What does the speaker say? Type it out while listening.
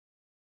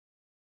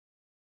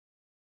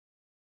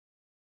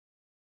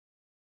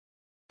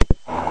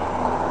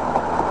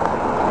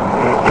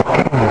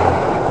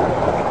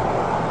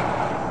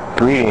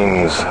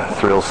Greetings,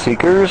 thrill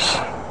seekers,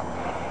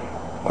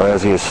 or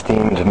as the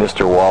esteemed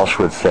Mr. Walsh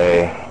would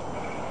say,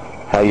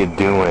 how you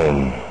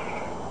doing?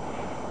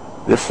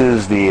 This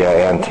is the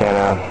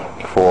antenna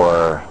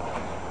for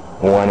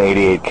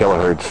 188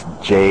 kilohertz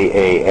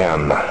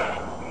JAM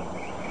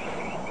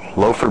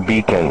LowFer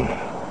beacon.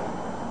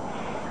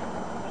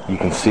 You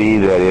can see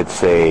that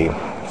it's a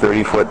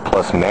 30-foot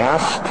plus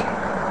mast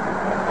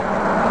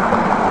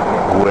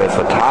with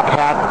a top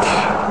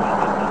hat,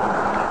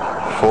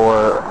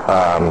 4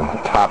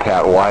 top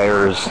hat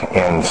wires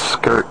and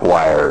skirt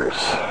wires.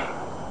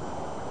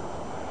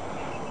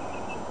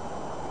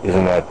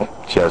 Isn't that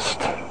just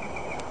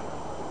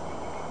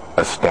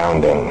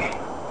astounding?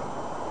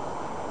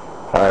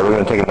 Alright, we're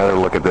going to take another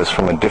look at this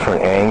from a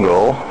different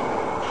angle.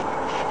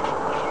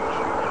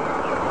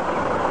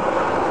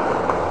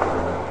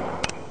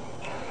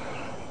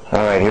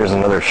 Alright, here's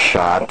another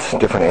shot,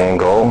 different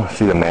angle.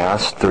 See the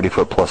mast,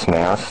 30-foot plus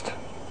mast,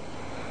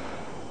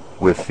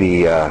 with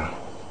the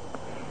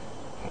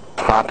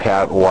top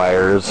hat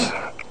wires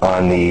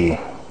on the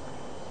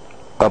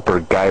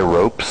upper guy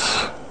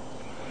ropes,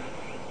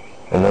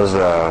 and those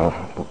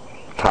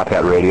top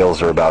hat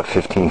radials are about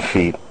 15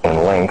 feet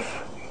in length.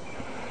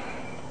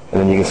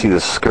 And then you can see the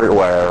skirt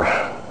wire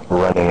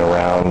running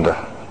around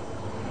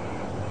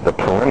the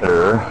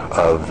perimeter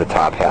of the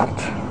top hat.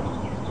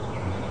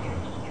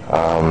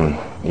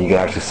 You can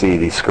actually see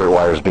the skirt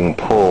wires being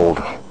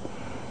pulled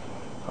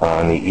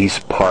on the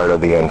east part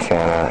of the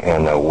antenna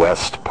and the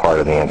west part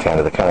of the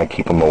antenna to kind of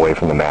keep them away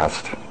from the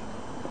mast.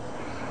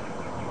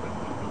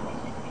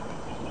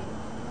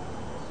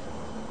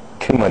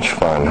 Too much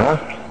fun, huh?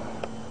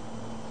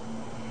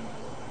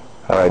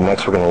 Alright,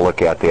 next we're going to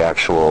look at the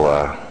actual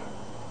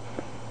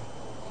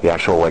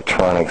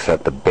electronics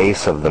at the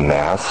base of the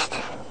mast.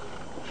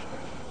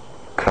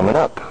 Coming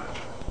up.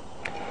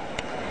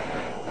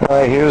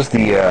 Alright, here's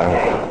the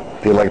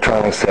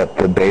electronics at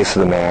the base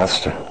of the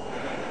mast.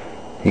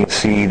 You can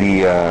see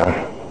the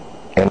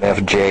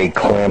MFJ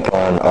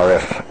clamp-on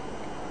RF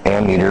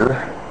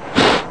ammeter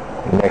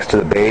next to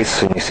the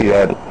base, and you see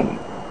that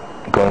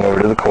going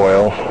over to the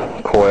coil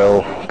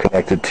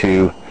connected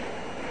to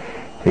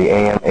the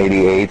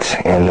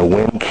AM88 and the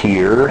wind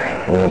keyer,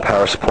 and the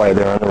power supply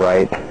there on the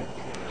right.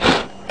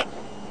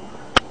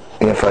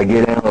 And if I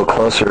get in a little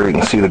closer, you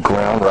can see the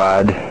ground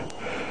rod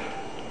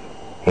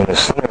in the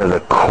center of the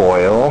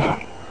coil.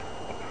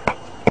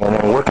 And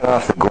then working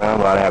off the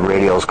ground rod, I have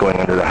radials going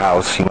under the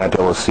house. You might be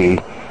able to see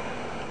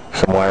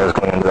some wires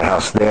going under the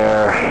house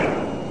there.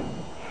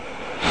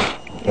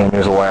 And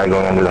there's a wire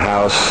going under the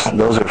house.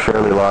 Those are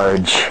fairly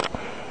large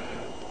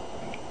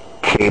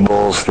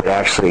cables that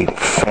actually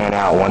fan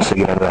out once they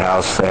get into the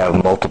house. They have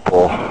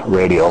multiple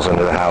radials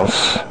under the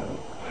house.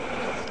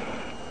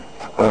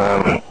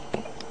 Going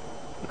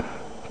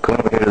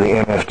over here to the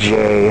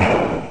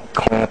MFJ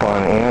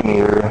clamp-on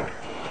ammeter.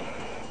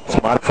 It's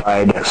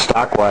modified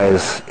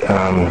stock-wise.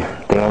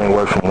 They only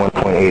work from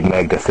 1.8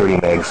 meg to 30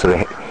 meg, so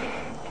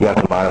you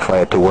have to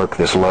modify it to work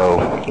this low,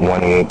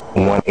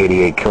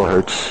 188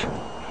 kilohertz.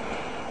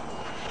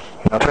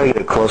 And I'll try to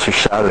get a closer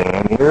shot of the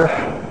ammeter.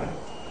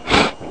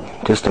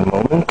 Just a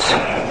moment.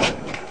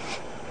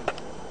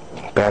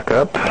 Back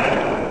up.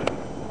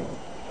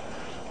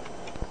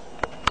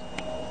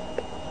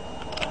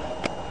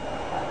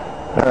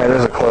 Alright,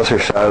 there's a closer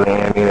shot of the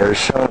ammeter.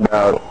 It's showing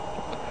about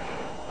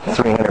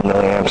 300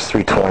 milliamps,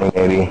 320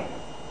 maybe.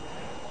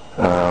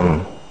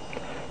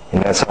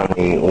 And that's on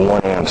the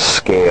 1 amp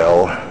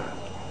scale.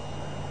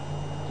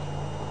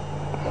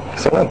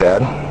 So not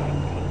bad.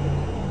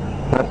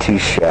 Not too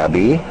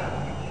shabby.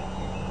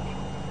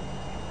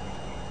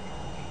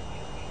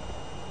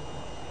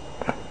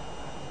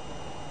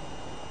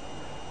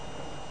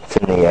 It's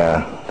in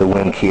the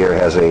wind keyer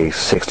has a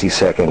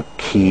 60-second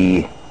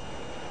key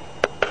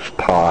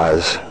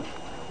pause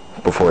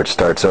before it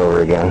starts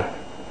over again.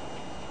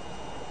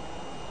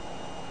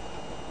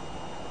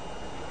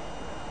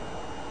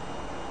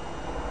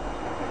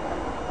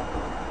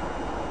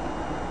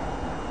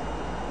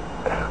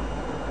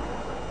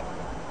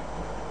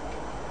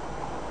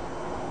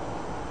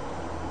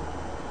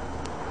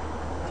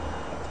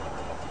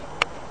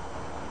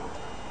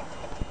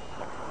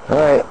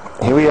 Alright,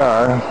 here we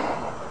are,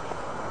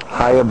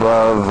 high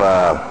above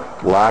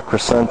La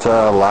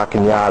Crescenta, La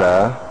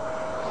Cañada,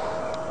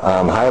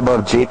 high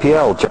above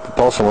JPL, Jet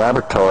Propulsion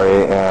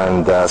Laboratory,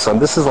 and so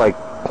this is like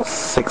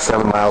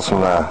 6-7 miles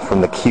from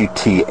the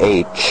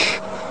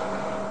QTH,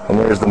 and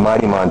there's the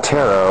mighty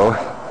Montero.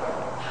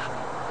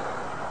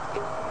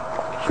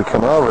 If we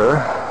come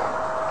over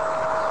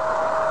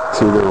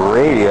to the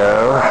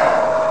radio,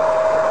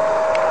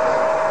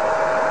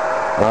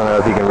 I don't know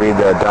if you can read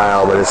the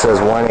dial, but it says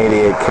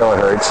 188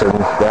 kilohertz, and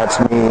that's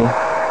me.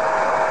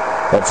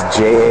 That's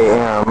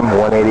JAM,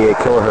 188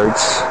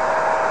 kilohertz.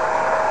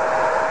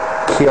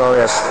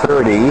 KRS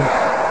 30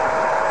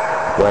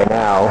 right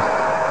now.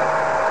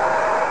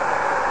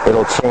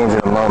 It'll change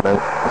in a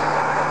moment.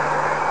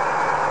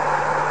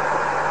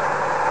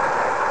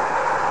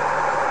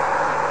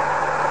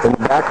 In the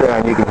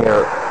background you can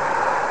hear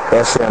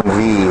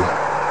SMV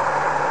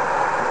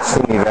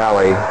Simi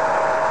Valley.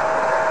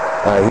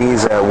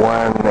 He's at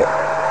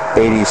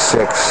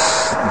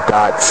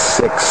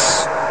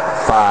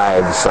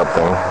 186.65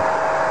 something.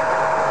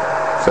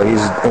 So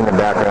he's in the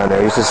background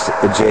there. He's just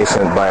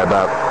adjacent by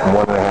about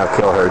 1.5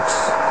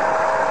 kilohertz.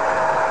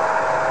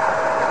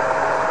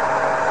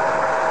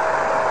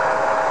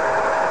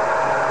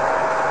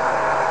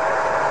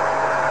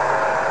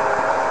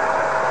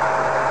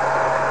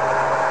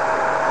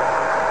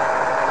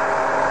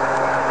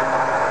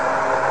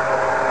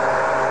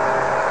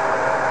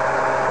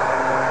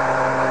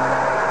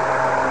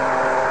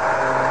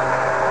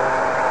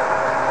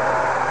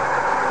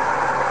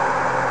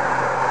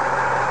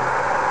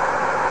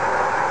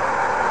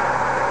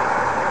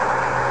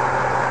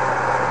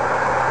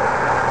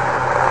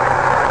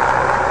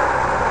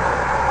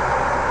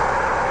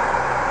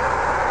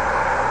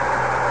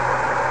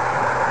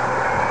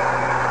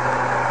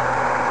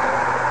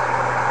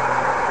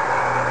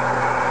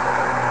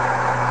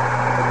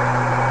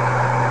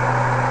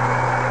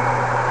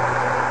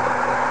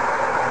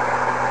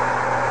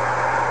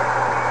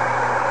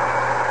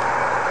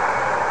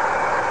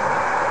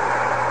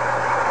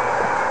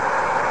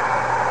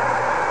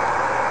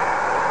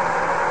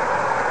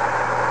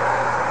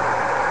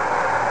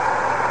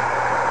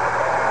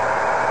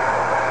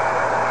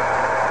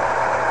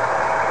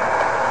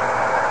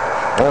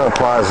 I'm going to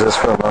pause this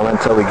for a moment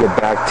until we get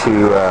back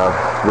to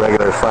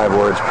regular 5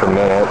 words per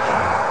minute.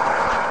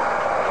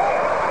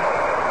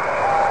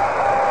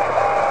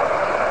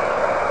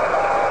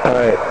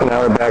 Alright,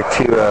 now we're back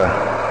to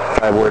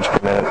 5 words per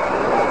minute.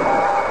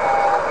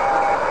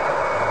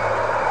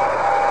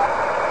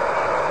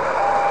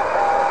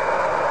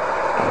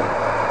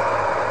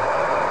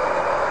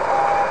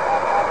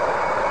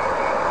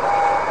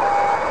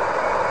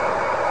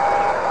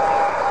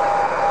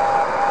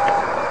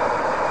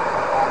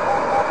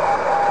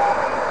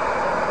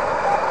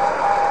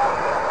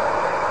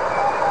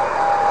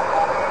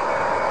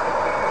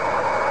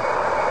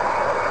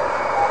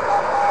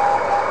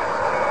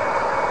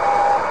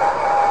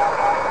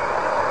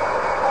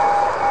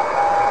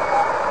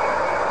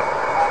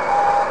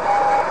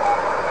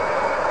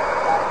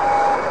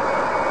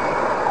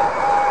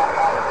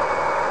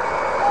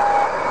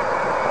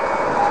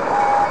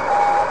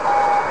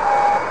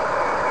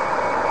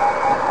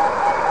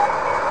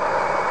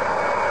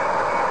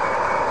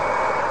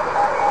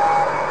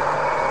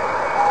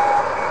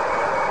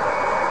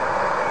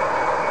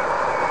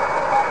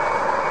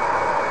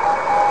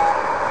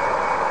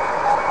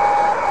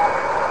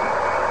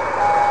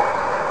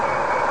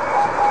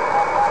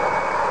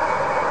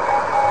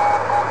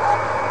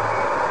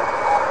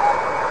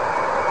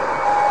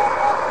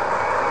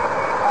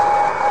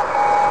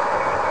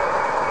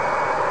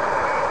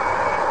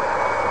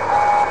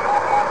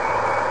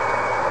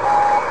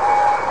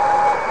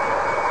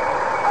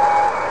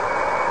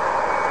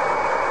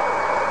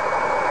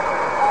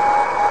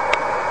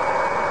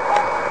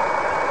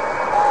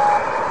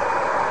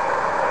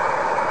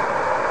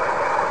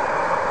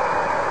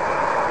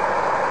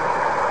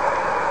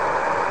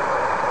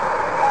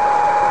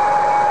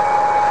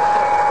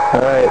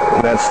 Alright,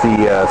 and that's the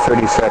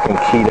 30-second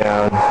key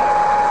down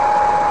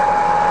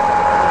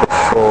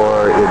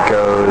before it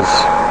goes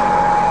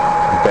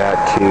back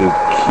to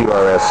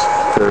QRS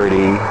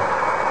 30.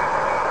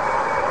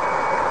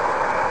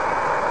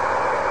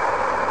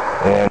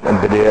 And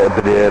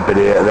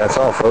that's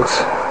all,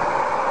 folks.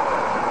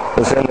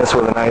 Let's end this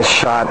with a nice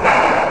shot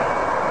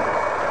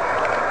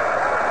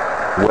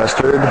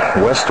westward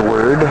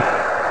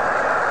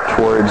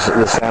towards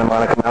the Santa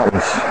Monica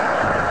Mountains.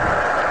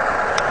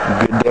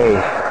 Good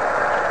day.